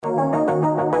You're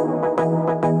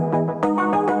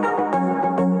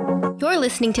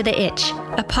listening to The Itch,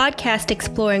 a podcast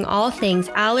exploring all things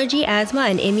allergy, asthma,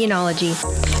 and immunology.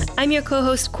 I'm your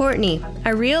co-host, Courtney,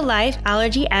 a real-life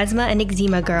allergy, asthma, and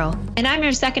eczema girl. And I'm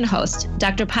your second host,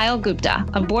 Dr. Payal Gupta,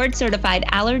 a board-certified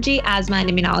allergy, asthma,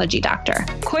 and immunology doctor.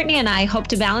 Courtney and I hope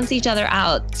to balance each other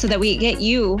out so that we get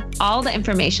you all the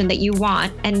information that you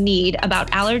want and need about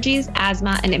allergies,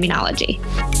 asthma, and immunology.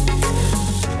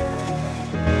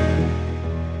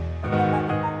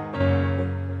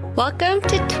 Welcome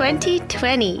to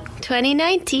 2020.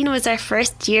 2019 was our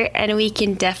first year, and we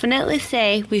can definitely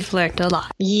say we've learned a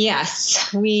lot.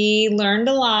 Yes, we learned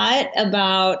a lot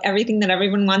about everything that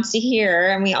everyone wants to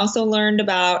hear, and we also learned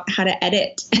about how to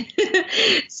edit.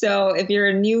 So if you're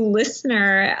a new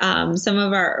listener, some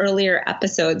of our earlier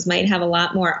episodes might have a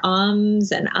lot more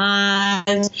ums and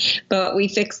ahs, but we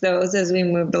fixed those as we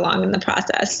moved along in the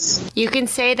process. You can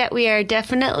say that we are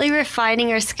definitely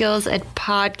refining our skills as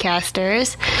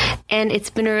podcasters, and it's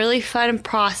been a really fun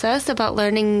process about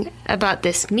learning about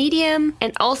this medium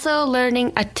and also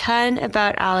learning a ton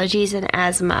about allergies and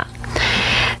asthma.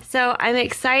 So I'm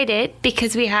excited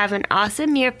because we have an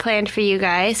awesome year planned for you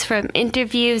guys, from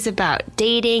interviews about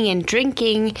dating and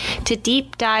drinking to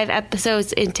deep dive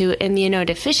episodes into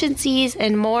immunodeficiencies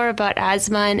and more about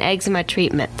asthma and eczema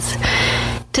treatments.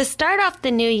 To start off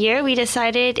the new year, we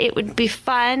decided it would be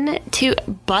fun to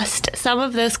bust some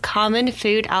of those common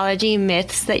food allergy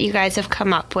myths that you guys have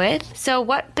come up with. So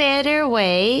what better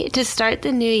way to start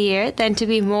the new year than to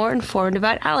be more informed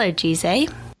about allergies, eh?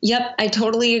 Yep, I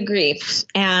totally agree.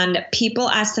 And people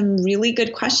ask some really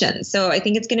good questions. So I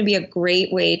think it's going to be a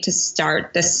great way to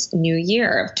start this new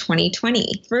year of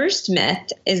 2020. First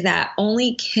myth is that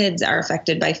only kids are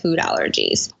affected by food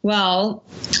allergies. Well,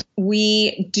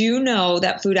 we do know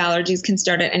that food allergies can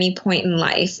start at any point in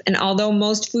life. And although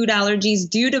most food allergies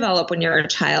do develop when you're a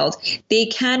child, they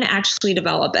can actually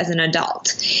develop as an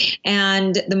adult.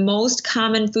 And the most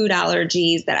common food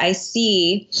allergies that I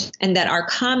see and that are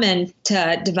common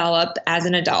to develop as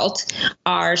an adult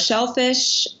are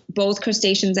shellfish, both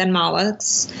crustaceans and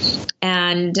mollusks,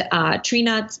 and tree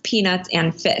nuts, peanuts,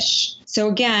 and fish. So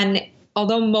again,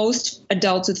 although most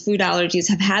adults with food allergies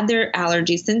have had their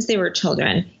allergies since they were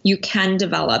children, you can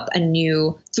develop a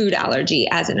new food allergy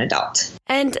as an adult.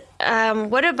 And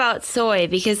what about soy?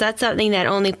 Because that's something that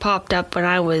only popped up when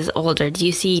I was older. Do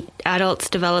you see adults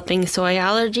developing soy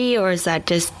allergy, or is that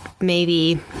just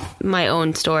maybe my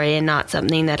own story and not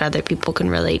something that other people can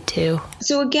relate to?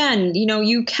 So again,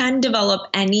 you can develop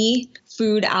any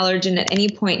food allergen at any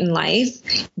point in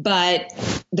life, but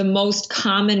the most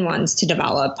common ones to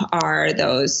develop are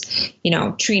those,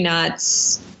 tree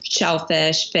nuts,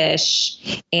 shellfish,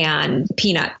 fish, and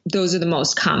peanut. Those are the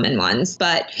most common ones.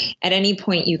 But at any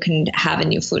point, you can have a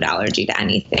new food allergy to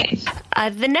anything.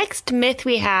 The next myth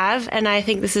we have, and I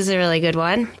think this is a really good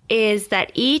one, is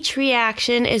that each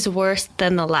reaction is worse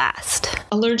than the last.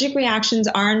 Allergic reactions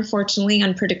are unfortunately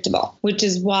unpredictable, which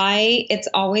is why it's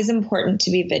always important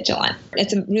to be vigilant.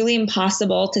 It's really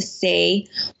impossible to say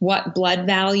what blood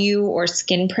value or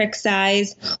skin prick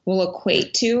size will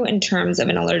equate to in terms of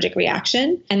an allergic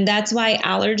reaction. And that's why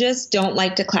allergists don't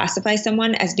like to classify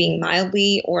someone as being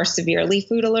mildly or severely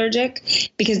food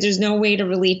allergic, because there's no way to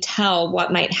really tell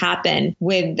what might happen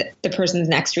with the person's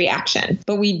next reaction.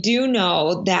 But we do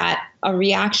know that a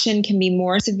reaction can be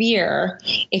more severe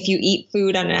if you eat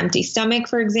food on an empty stomach,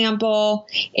 for example,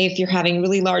 if you're having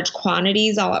really large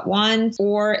quantities all at once,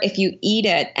 or if you eat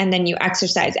it and then you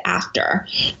exercise after,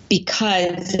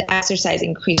 because exercise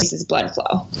increases blood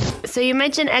flow. So you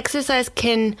mentioned exercise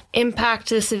can impact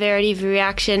the severity of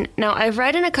reaction. Now, I've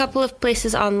read in a couple of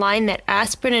places online that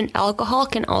aspirin and alcohol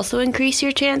can also increase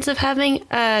your chance of having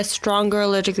a stronger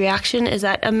allergic reaction. Is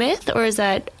that a myth, or is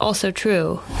that also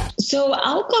true? So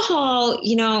alcohol,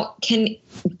 can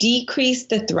decrease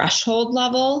the threshold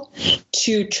level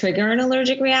to trigger an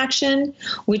allergic reaction,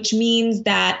 which means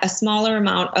that a smaller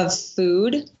amount of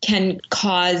food can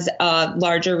cause a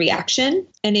larger reaction.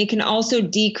 And it can also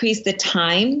decrease the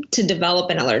time to develop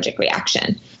an allergic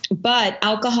reaction. But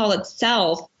alcohol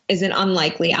itself is an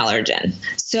unlikely allergen.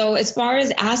 So as far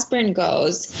as aspirin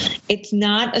goes, it's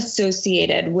not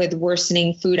associated with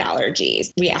worsening food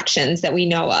allergies reactions that we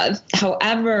know of.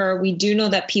 However, we do know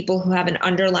that people who have an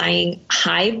underlying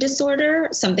hive disorder,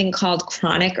 something called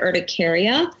chronic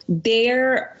urticaria,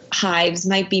 their hives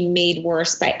might be made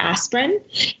worse by aspirin.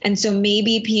 And so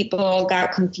maybe people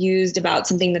got confused about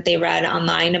something that they read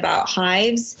online about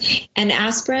hives and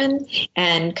aspirin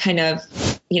and kind of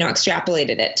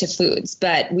extrapolated it to foods,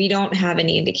 but we don't have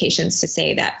any indications to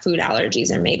say that food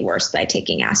allergies are made worse by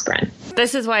taking aspirin.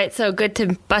 This is why it's so good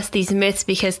to bust these myths,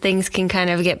 because things can kind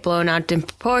of get blown out in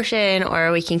proportion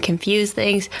or we can confuse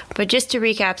things. But just to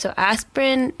recap, so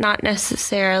aspirin, not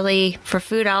necessarily for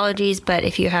food allergies, but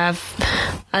if you have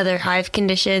other hive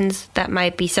conditions, that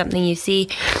might be something you see.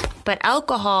 But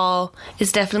alcohol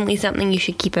is definitely something you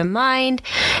should keep in mind.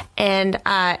 And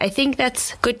I think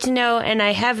that's good to know. And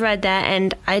I have read that.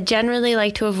 And I generally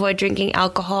like to avoid drinking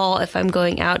alcohol if I'm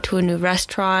going out to a new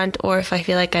restaurant or if I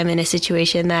feel like I'm in a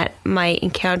situation that might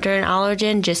encounter an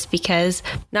allergen, just because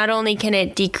not only can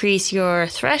it decrease your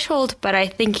threshold, but I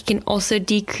think it can also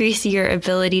decrease your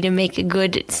ability to make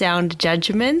good sound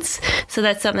judgments. So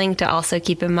that's something to also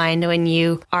keep in mind when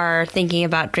you are thinking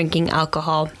about drinking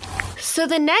alcohol. So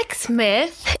the next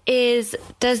myth is,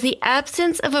 does the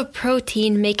absence of a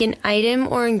protein make an item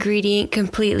or ingredient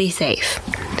completely safe?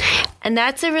 And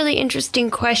that's a really interesting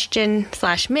question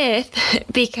 / myth,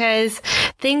 because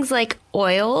things like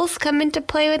oils come into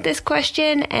play with this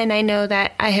question. And I know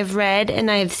that I have read and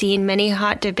I have seen many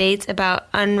hot debates about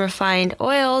unrefined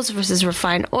oils versus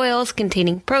refined oils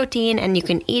containing protein, and you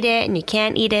can eat it and you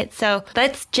can't eat it. So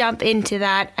let's jump into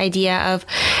that idea of,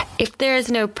 if there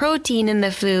is no protein in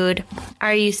the food,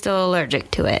 are you still allergic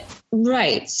to it?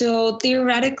 Right. So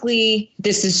theoretically,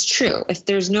 this is true. If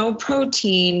there's no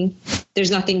protein,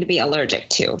 there's nothing to be allergic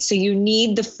to. So you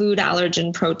need the food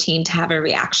allergen protein to have a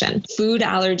reaction. Food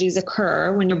allergies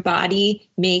occur when your body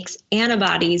makes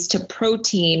antibodies to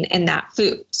protein in that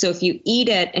food. So if you eat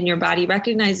it and your body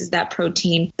recognizes that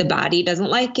protein, the body doesn't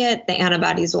like it, the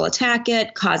antibodies will attack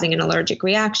it, causing an allergic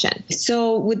reaction.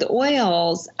 So with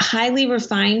oils, highly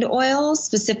refined oils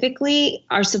specifically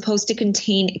are supposed to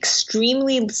contain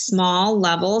extremely small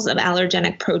levels of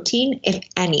allergenic protein, if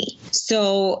any.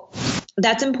 So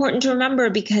that's important to remember,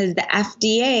 because the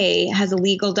FDA has a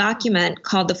legal document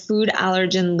called the Food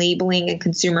Allergen Labeling and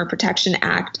Consumer Protection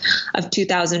Act of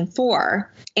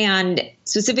 2004. And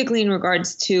specifically in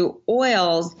regards to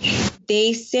oils,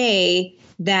 they say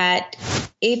that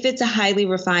if it's a highly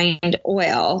refined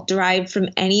oil derived from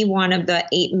any one of the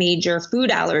 8 major food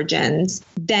allergens,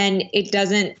 then it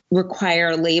doesn't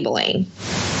require labeling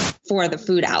for the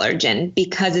food allergen,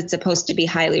 because it's supposed to be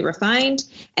highly refined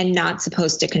and not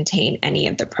supposed to contain any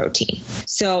of the protein.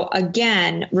 So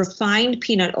again, refined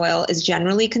peanut oil is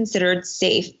generally considered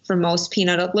safe for most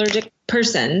peanut allergic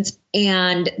persons.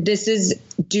 And this is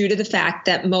due to the fact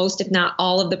that most, if not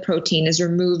all, of the protein is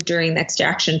removed during the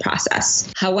extraction process.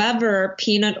 However,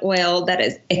 peanut oil that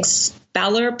is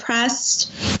expeller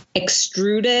pressed,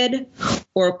 extruded,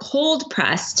 or cold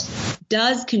pressed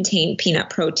does contain peanut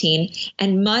protein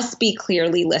and must be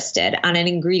clearly listed on an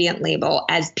ingredient label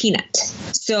as peanut.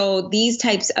 So these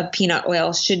types of peanut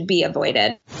oil should be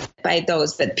avoided by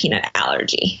those with peanut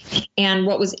allergy. And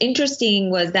what was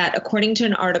interesting was that, according to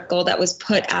an article that was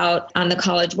put out on the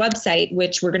college website,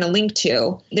 which we're going to link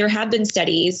to, there have been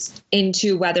studies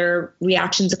into whether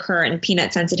reactions occur in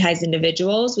peanut sensitized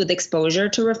individuals with exposure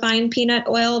to refined peanut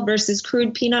oil versus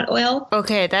crude peanut oil.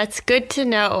 Okay, that's good to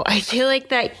know. I feel like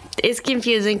that is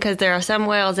confusing, because there are some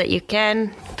oils that you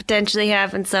can potentially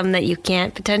have and some that you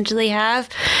can't potentially have.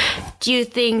 Do you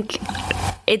think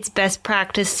it's best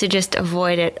practice to just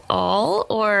avoid it all,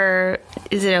 or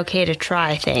is it okay to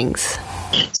try things?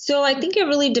 So I think it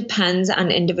really depends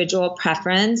on individual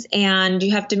preference, and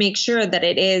you have to make sure that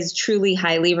it is truly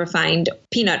highly refined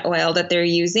peanut oil that they're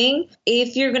using.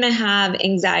 If you're going to have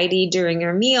anxiety during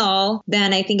your meal,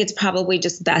 then I think it's probably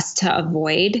just best to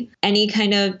avoid any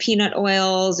kind of peanut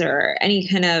oils or any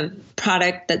kind of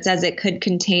product that says it could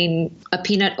contain a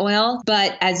peanut oil.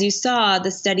 But as you saw,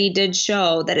 the study did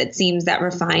show that it seems that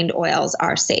refined oils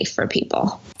are safe for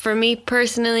people. For me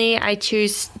personally, I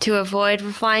choose to avoid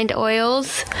refined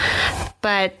oils,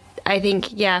 but I think,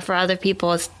 for other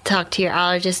people, it's talk to your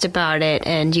allergist about it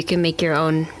and you can make your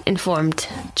own informed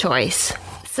choice.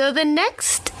 So the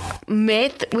next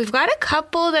myth, we've got a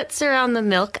couple that surround the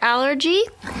milk allergy.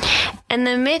 And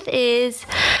the myth is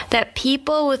that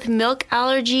people with milk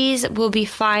allergies will be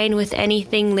fine with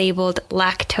anything labeled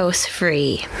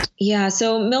lactose-free. Yeah,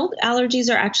 so milk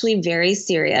allergies are actually very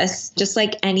serious, just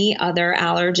like any other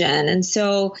allergen. And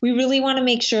so we really want to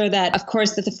make sure that, of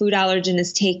course, that the food allergen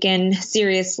is taken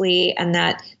seriously and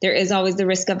that there is always the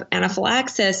risk of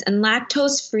anaphylaxis. And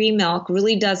lactose-free milk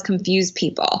really does confuse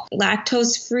people.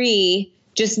 Lactose-free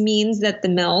just means that the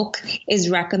milk is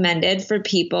recommended for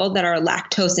people that are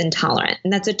lactose intolerant.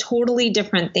 And that's a totally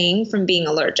different thing from being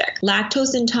allergic.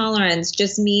 Lactose intolerance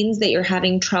just means that you're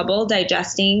having trouble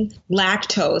digesting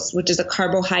lactose, which is a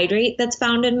carbohydrate that's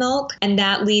found in milk. And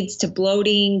that leads to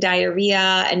bloating,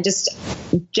 diarrhea, and just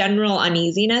general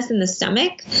uneasiness in the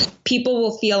stomach. People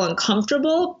will feel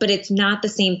uncomfortable, but it's not the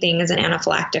same thing as an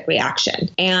anaphylactic reaction.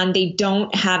 And they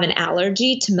don't have an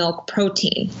allergy to milk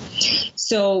protein.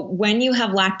 So when you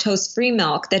have lactose-free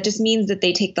milk, that just means that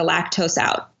they take the lactose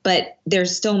out, but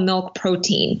there's still milk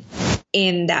protein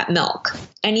in that milk.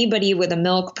 Anybody with a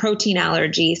milk protein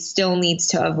allergy still needs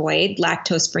to avoid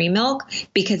lactose-free milk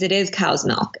because it is cow's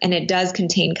milk and it does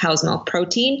contain cow's milk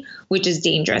protein, which is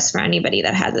dangerous for anybody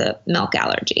that has a milk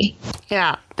allergy.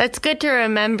 Yeah, that's good to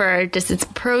remember. Just its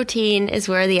protein is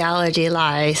where the allergy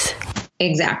lies.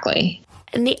 Exactly.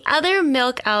 And the other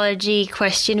milk allergy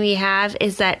question we have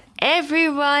is that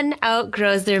everyone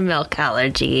outgrows their milk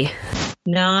allergy.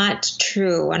 Not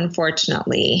true,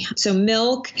 unfortunately. So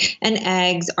milk and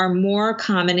eggs are more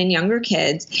common in younger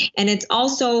kids, and it's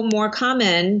also more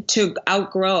common to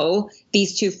outgrow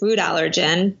these two food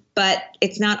allergens, but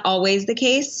it's not always the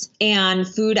case. And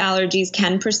food allergies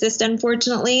can persist,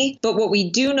 unfortunately. But what we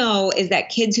do know is that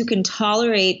kids who can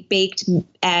tolerate baked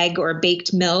egg or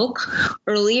baked milk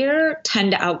earlier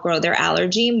tend to outgrow their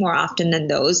allergy more often than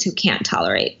those who can't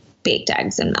tolerate baked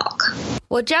eggs and milk.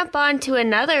 We'll jump on to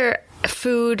another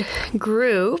food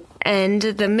group, and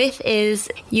the myth is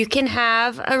you can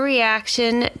have a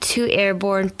reaction to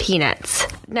airborne peanuts.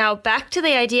 Now, back to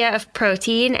the idea of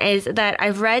protein is that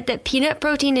I've read that peanut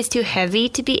protein is too heavy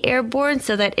to be airborne,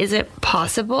 so that isn't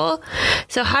possible.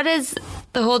 So how does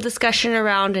the whole discussion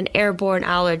around an airborne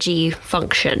allergy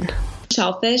function?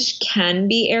 Shellfish can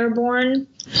be airborne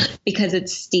because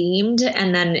it's steamed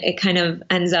and then it kind of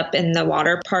ends up in the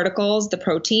water particles, the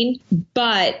protein.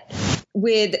 But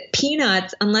with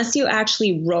peanuts, unless you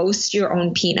actually roast your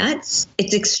own peanuts,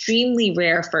 it's extremely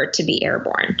rare for it to be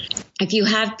airborne. If you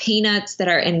have peanuts that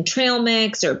are in trail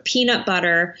mix or peanut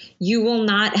butter, you will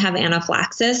not have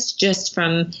anaphylaxis just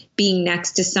from being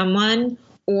next to someone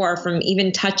or from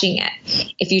even touching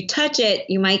it. If you touch it,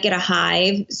 you might get a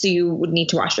hive, so you would need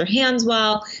to wash your hands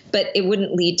well, but it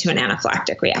wouldn't lead to an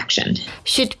anaphylactic reaction.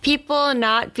 Should people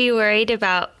not be worried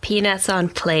about peanuts on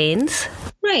planes?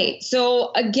 Right.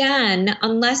 So again,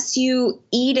 unless you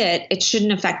eat it, it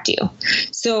shouldn't affect you.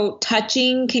 So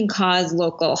touching can cause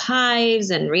local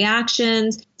hives and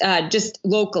reactions, just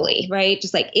locally, right?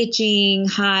 Just like itching,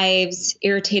 hives,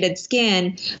 irritated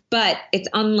skin, but it's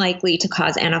unlikely to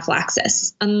cause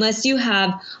anaphylaxis. Unless you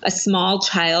have a small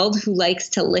child who likes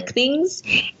to lick things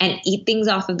and eat things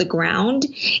off of the ground,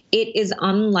 it is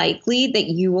unlikely that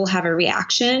you will have a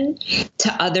reaction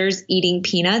to others eating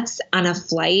peanuts on a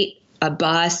flight, a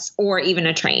bus, or even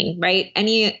a train, right?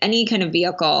 Any kind of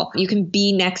vehicle. You can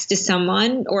be next to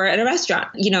someone or at a restaurant.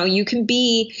 You can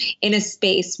be in a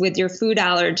space with your food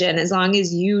allergen as long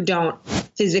as you don't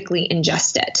physically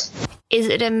ingest it. Is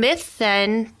it a myth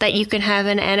then that you can have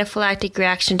an anaphylactic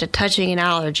reaction to touching an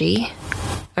allergy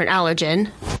or an allergen?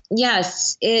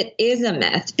 Yes, it is a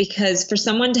myth because for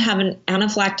someone to have an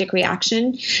anaphylactic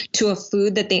reaction to a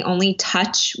food that they only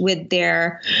touch with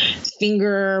their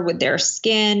finger, with their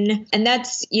skin, and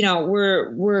that's,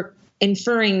 we're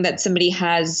inferring that somebody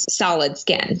has solid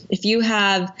skin. If you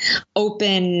have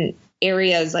open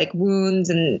areas like wounds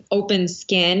and open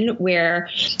skin where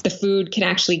the food can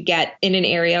actually get in an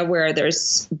area where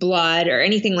there's blood or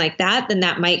anything like that, then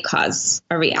that might cause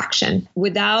a reaction.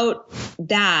 Without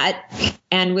that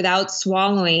and without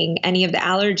swallowing any of the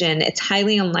allergen, it's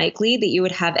highly unlikely that you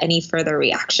would have any further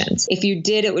reactions. If you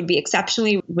did, it would be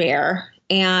exceptionally rare.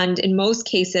 And in most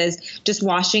cases, just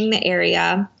washing the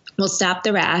area will stop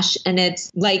the rash, and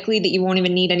it's likely that you won't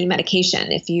even need any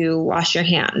medication if you wash your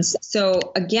hands. So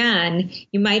again,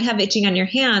 you might have itching on your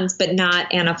hands, but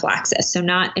not anaphylaxis. So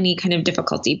not any kind of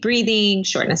difficulty breathing,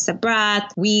 shortness of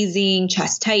breath, wheezing,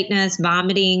 chest tightness,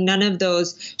 vomiting. None of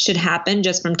those should happen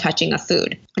just from touching a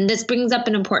food. And this brings up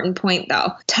an important point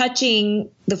though. Touching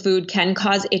the food can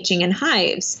cause itching and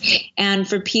hives. And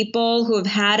for people who have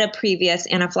had a previous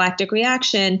anaphylactic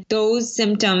reaction, those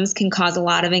symptoms can cause a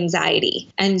lot of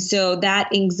anxiety. And so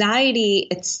that anxiety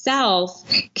itself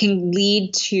can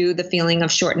lead to the feeling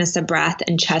of shortness of breath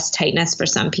and chest tightness for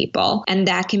some people. And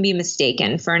that can be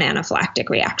mistaken for an anaphylactic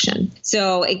reaction.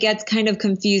 So it gets kind of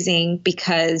confusing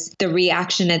because the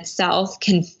reaction itself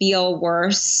can feel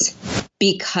worse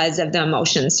because of the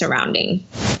emotions surrounding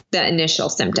the initial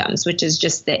symptoms, which is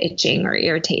just the itching or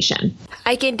irritation.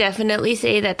 I can definitely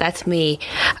say that that's me.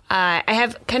 I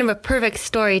have kind of a perfect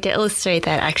story to illustrate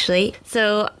that, actually.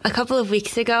 So a couple of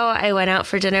weeks ago, I went out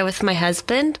for dinner with my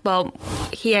husband. Well,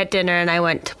 he had dinner and I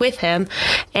went with him.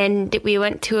 And we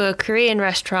went to a Korean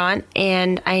restaurant.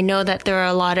 And I know that there are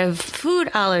a lot of food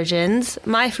allergens,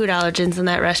 my food allergens in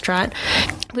that restaurant.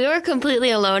 We were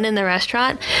completely alone in the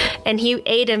restaurant. And he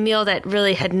ate a meal that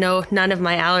really had none of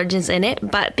my allergens in it.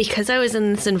 But because I was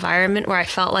in this environment where I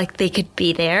felt like they could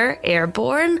be there,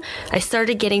 airborne, I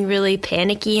started getting really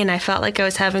panicky and I felt like I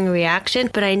was having a reaction.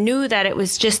 But I knew that it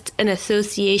was just an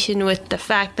association with the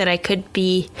fact that I could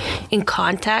be in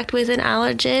contact with an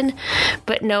allergen.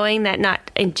 But knowing that not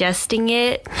ingesting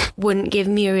it wouldn't give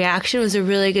me a reaction was a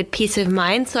really good peace of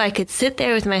mind. So I could sit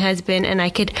there with my husband and I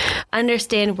could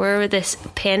understand where this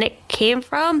panic came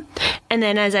from. And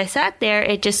then as I sat there,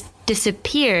 it just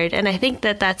disappeared. And I think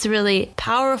that that's really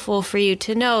powerful for you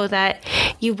to know that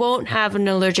you won't have an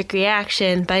allergic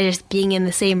reaction by just being in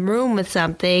the same room with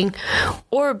something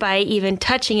or by even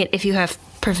touching it if you have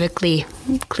perfectly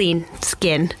clean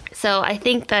skin. So I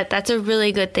think that that's a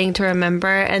really good thing to remember,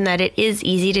 and that it is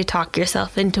easy to talk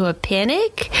yourself into a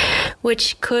panic,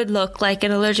 which could look like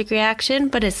an allergic reaction,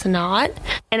 but it's not.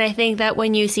 And I think that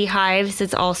when you see hives,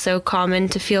 it's also common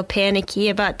to feel panicky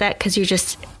about that because you're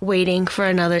just waiting for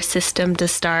another system to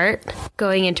start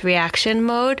going into reaction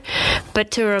mode.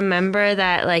 But to remember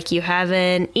that like you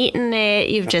haven't eaten it,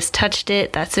 you've just touched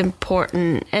it, that's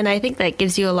important. And I think that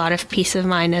gives you a lot of peace of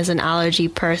mind as an allergy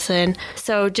person.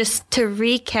 So just to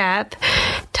recap,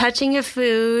 touching a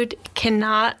food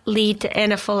cannot lead to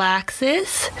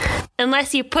anaphylaxis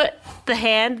unless you put the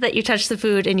hand that you touch the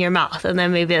food in your mouth, and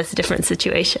then maybe that's a different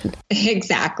situation.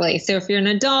 Exactly. So if you're an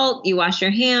adult, you wash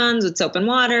your hands with soap and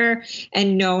water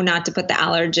and know not to put the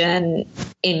allergen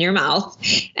in your mouth.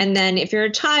 And then if you're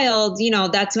a child,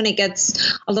 that's when it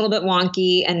gets a little bit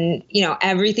wonky and,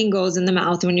 everything goes in the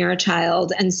mouth when you're a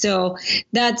child. And so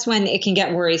that's when it can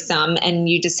get worrisome, and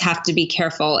you just have to be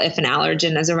careful if an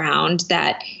allergen is around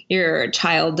that your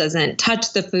child doesn't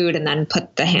touch the food and then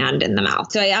put the hand in the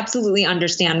mouth. So I absolutely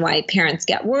understand why parents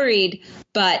get worried.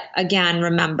 But again,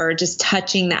 remember, just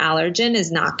touching the allergen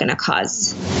is not going to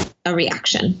cause a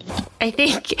reaction. I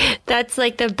think that's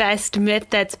like the best myth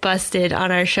that's busted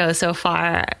on our show so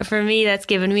far. For me, that's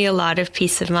given me a lot of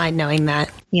peace of mind knowing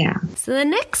that. Yeah. So the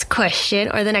next question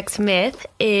or the next myth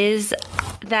is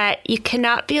that you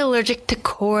cannot be allergic to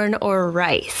corn or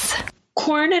rice.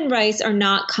 Corn and rice are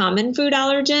not common food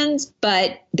allergens,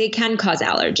 but they can cause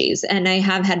allergies. And I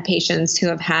have had patients who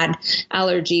have had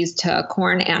allergies to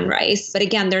corn and rice. But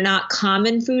again, they're not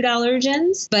common food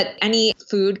allergens, but any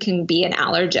food can be an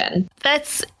allergen.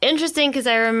 That's interesting because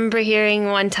I remember hearing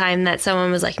one time that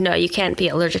someone was like, no, you can't be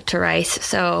allergic to rice.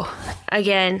 So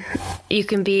again, you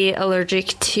can be allergic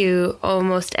to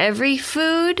almost every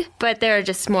food, but there are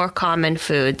just more common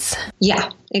foods.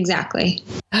 Yeah, exactly.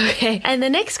 Okay. And the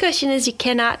next question is you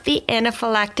cannot be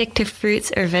anaphylactic to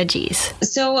fruits or veggies.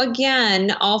 So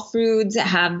again, all foods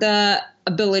have the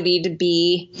ability to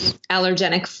be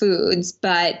allergenic foods,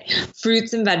 but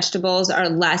fruits and vegetables are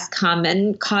less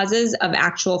common causes of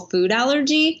actual food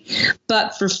allergy.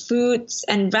 But for fruits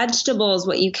and vegetables,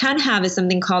 what you can have is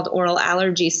something called oral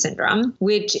allergy syndrome,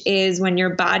 which is when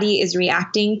your body is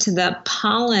reacting to the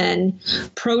pollen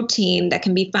protein that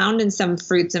can be found in some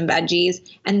fruits and veggies.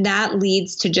 And that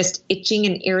leads to just itching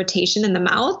and irritation in the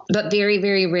mouth, but very,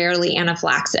 very rarely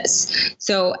anaphylaxis.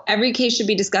 So every case should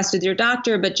be discussed with your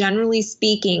doctor, but generally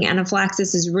speaking,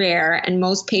 anaphylaxis is rare, and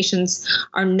most patients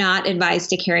are not advised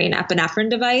to carry an epinephrine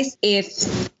device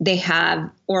if they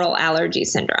have oral allergy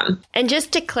syndrome. And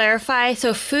just to clarify,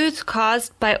 so foods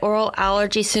caused by oral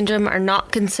allergy syndrome are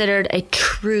not considered a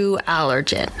true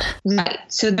allergen. Right.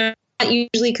 So they're not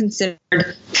usually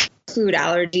considered food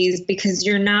allergies because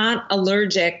you're not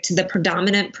allergic to the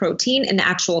predominant protein in the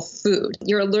actual food.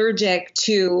 You're allergic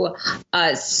to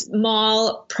a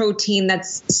small protein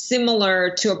that's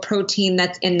similar to a protein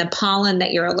that's in the pollen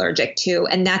that you're allergic to,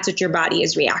 and that's what your body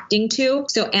is reacting to.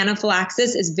 So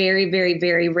anaphylaxis is very, very,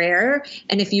 very rare.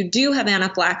 And if you do have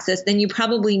anaphylaxis, then you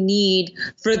probably need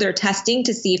further testing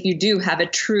to see if you do have a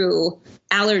true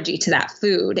allergy to that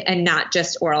food and not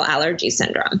just oral allergy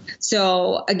syndrome.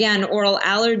 So again, oral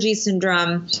allergy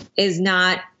syndrome is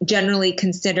not generally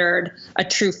considered a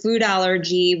true food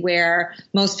allergy, where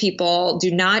most people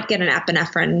do not get an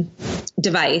epinephrine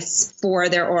device for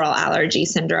their oral allergy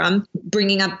syndrome.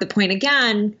 Bringing up the point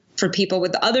again, for people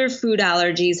with other food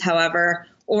allergies, however,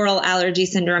 oral allergy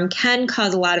syndrome can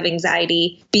cause a lot of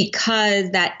anxiety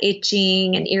because that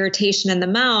itching and irritation in the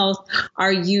mouth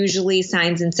are usually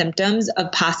signs and symptoms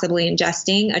of possibly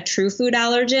ingesting a true food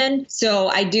allergen. So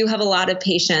I do have a lot of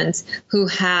patients who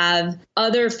have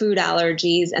other food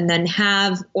allergies and then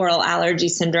have oral allergy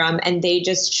syndrome, and they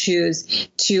just choose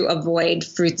to avoid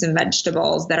fruits and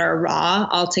vegetables that are raw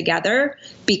altogether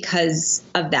because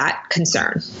of that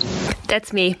concern.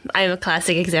 That's me. I'm a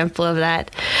classic example of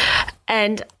that.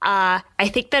 And I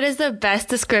think that is the best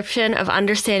description of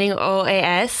understanding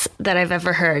OAS that I've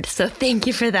ever heard. So thank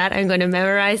you for that. I'm going to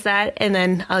memorize that and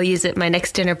then I'll use it at my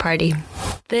next dinner party.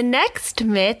 The next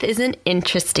myth is an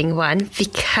interesting one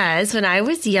because when I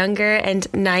was younger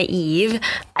and naive,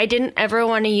 I didn't ever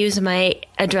want to use my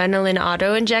adrenaline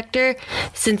auto injector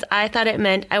since I thought it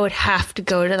meant I would have to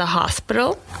go to the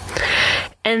hospital.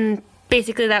 And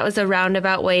basically, that was a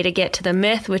roundabout way to get to the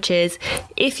myth, which is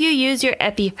if you use your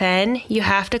EpiPen, you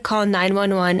have to call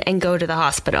 911 and go to the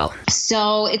hospital.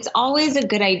 So it's always a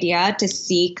good idea to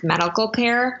seek medical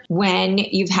care when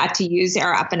you've had to use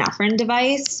our epinephrine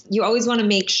device. You always want to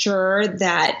make sure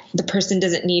that the person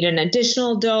doesn't need an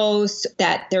additional dose,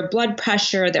 that their blood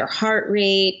pressure, their heart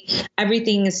rate,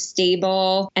 everything is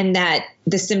stable, and that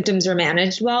the symptoms are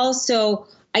managed well. So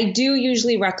I do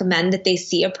usually recommend that they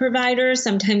see a provider.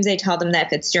 Sometimes I tell them that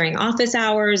if it's during office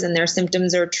hours and their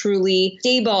symptoms are truly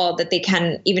stable, that they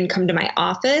can even come to my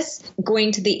office.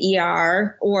 Going to the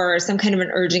ER or some kind of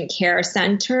an urgent care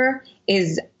center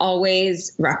is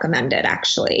always recommended,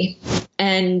 actually.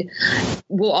 And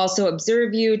we'll also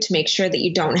observe you to make sure that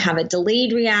you don't have a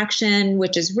delayed reaction,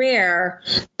 which is rare,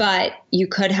 but you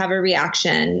could have a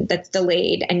reaction that's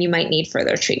delayed and you might need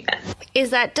further treatment.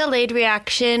 Is that delayed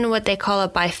reaction what they call a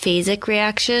biphasic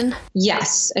reaction?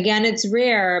 Yes. Again, it's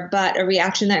rare, but a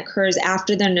reaction that occurs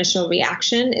after the initial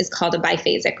reaction is called a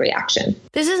biphasic reaction.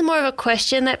 This is more of a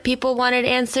question that people wanted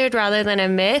answered rather than a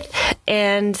myth.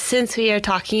 And since we are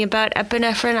talking about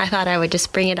epinephrine, I thought I would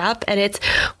just bring it up. And it's,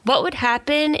 what would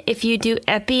happen if you do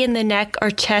epi in the neck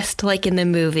or chest like in the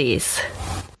movies?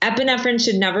 Epinephrine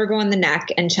should never go in the neck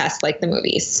and chest like the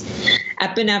movies.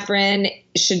 Epinephrine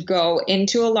should go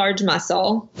into a large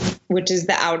muscle, which is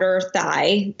the outer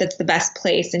thigh. That's the best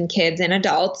place in kids and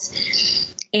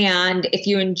adults. And if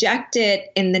you inject it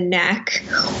in the neck,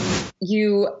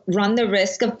 you run the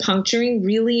risk of puncturing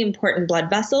really important blood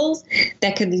vessels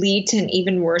that could lead to an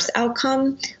even worse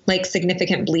outcome, like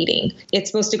significant bleeding. It's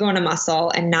supposed to go in a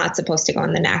muscle and not supposed to go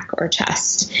in the neck or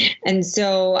chest. And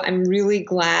so I'm really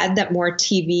glad that more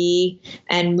TV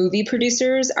and movie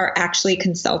producers are actually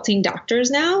consulting doctors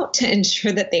now to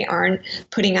ensure that they aren't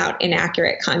putting out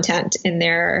inaccurate content in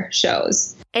their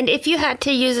shows. And if you had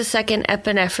to use a second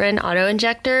epinephrine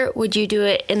auto-injector, would you do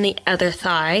it in the other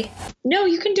thigh? No,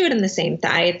 you can do it in the same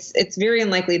thigh. It's very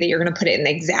unlikely that you're going to put it in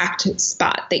the exact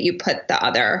spot that you put the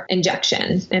other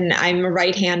injection. And I'm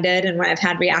right-handed, and when I've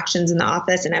had reactions in the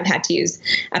office and I've had to use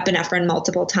epinephrine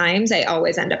multiple times, I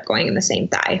always end up going in the same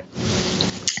thigh.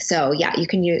 So yeah, you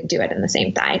can do it in the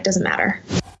same thigh. It doesn't matter.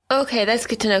 Okay, that's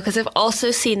good to know because I've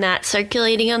also seen that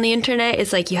circulating on the internet.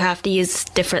 It's like you have to use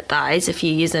different thighs if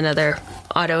you use another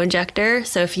auto-injector.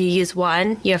 So if you use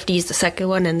one, you have to use the second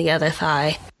one in the other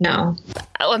thigh. No.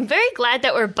 Oh, I'm very glad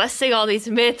that we're busting all these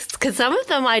myths because some of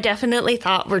them I definitely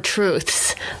thought were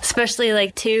truths, especially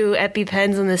like 2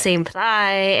 EpiPens in the same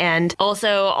thigh and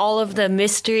also all of the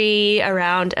mystery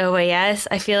around OAS.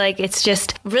 I feel like it's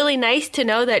just really nice to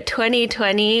know that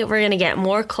 2020 we're going to get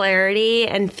more clarity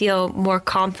and feel more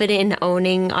confident in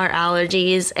owning our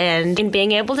allergies and in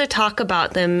being able to talk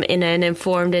about them in an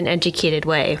informed and educated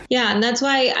way. Yeah, and that's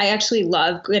why I actually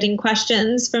love getting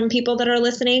questions from people that are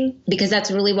listening, because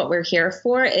that's really what we're here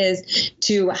for, is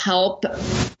to help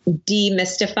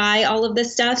demystify all of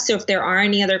this stuff. So if there are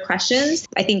any other questions,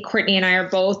 I think Courtney and I are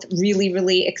both really,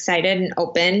 really excited and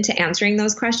open to answering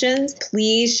those questions.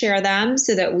 Please share them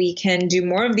so that we can do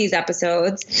more of these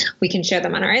episodes. We can share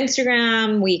them on our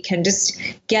Instagram. We can just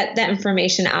get that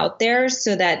information out there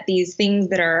so that these things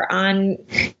that are on,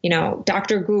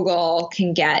 Dr. Google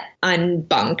can get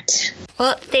unbunked.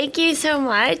 Well, thank you so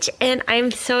much. And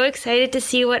I'm so excited to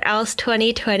see what else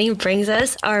 2020 brings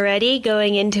us, already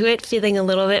going into it feeling a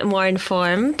little bit more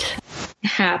informed.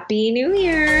 Happy New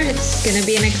Year. It's going to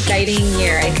be an exciting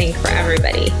year, I think, for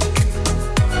everybody.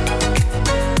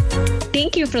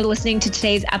 Thank you for listening to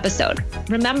today's episode.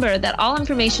 Remember that all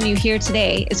information you hear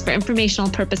today is for informational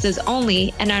purposes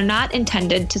only and are not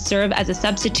intended to serve as a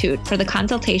substitute for the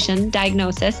consultation,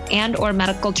 diagnosis, and/or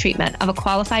medical treatment of a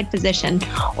qualified physician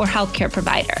or healthcare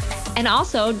provider. And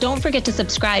also, don't forget to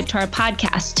subscribe to our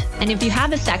podcast. And if you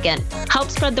have a second, help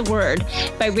spread the word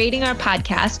by rating our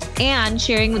podcast and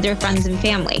sharing with your friends and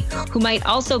family who might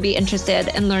also be interested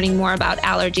in learning more about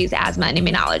allergies, asthma, and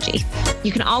immunology.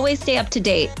 You can always stay up to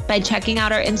date by checking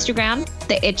out our Instagram,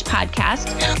 The Itch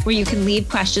Podcast, where you can leave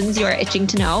questions you are itching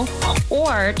to know,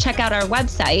 or check out our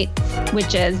website,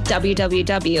 which is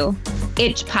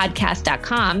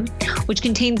www.itchpodcast.com, which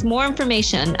contains more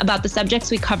information about the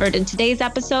subjects we covered in today's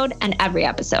episode and every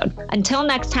episode. Until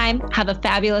next time, have a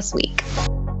fabulous week.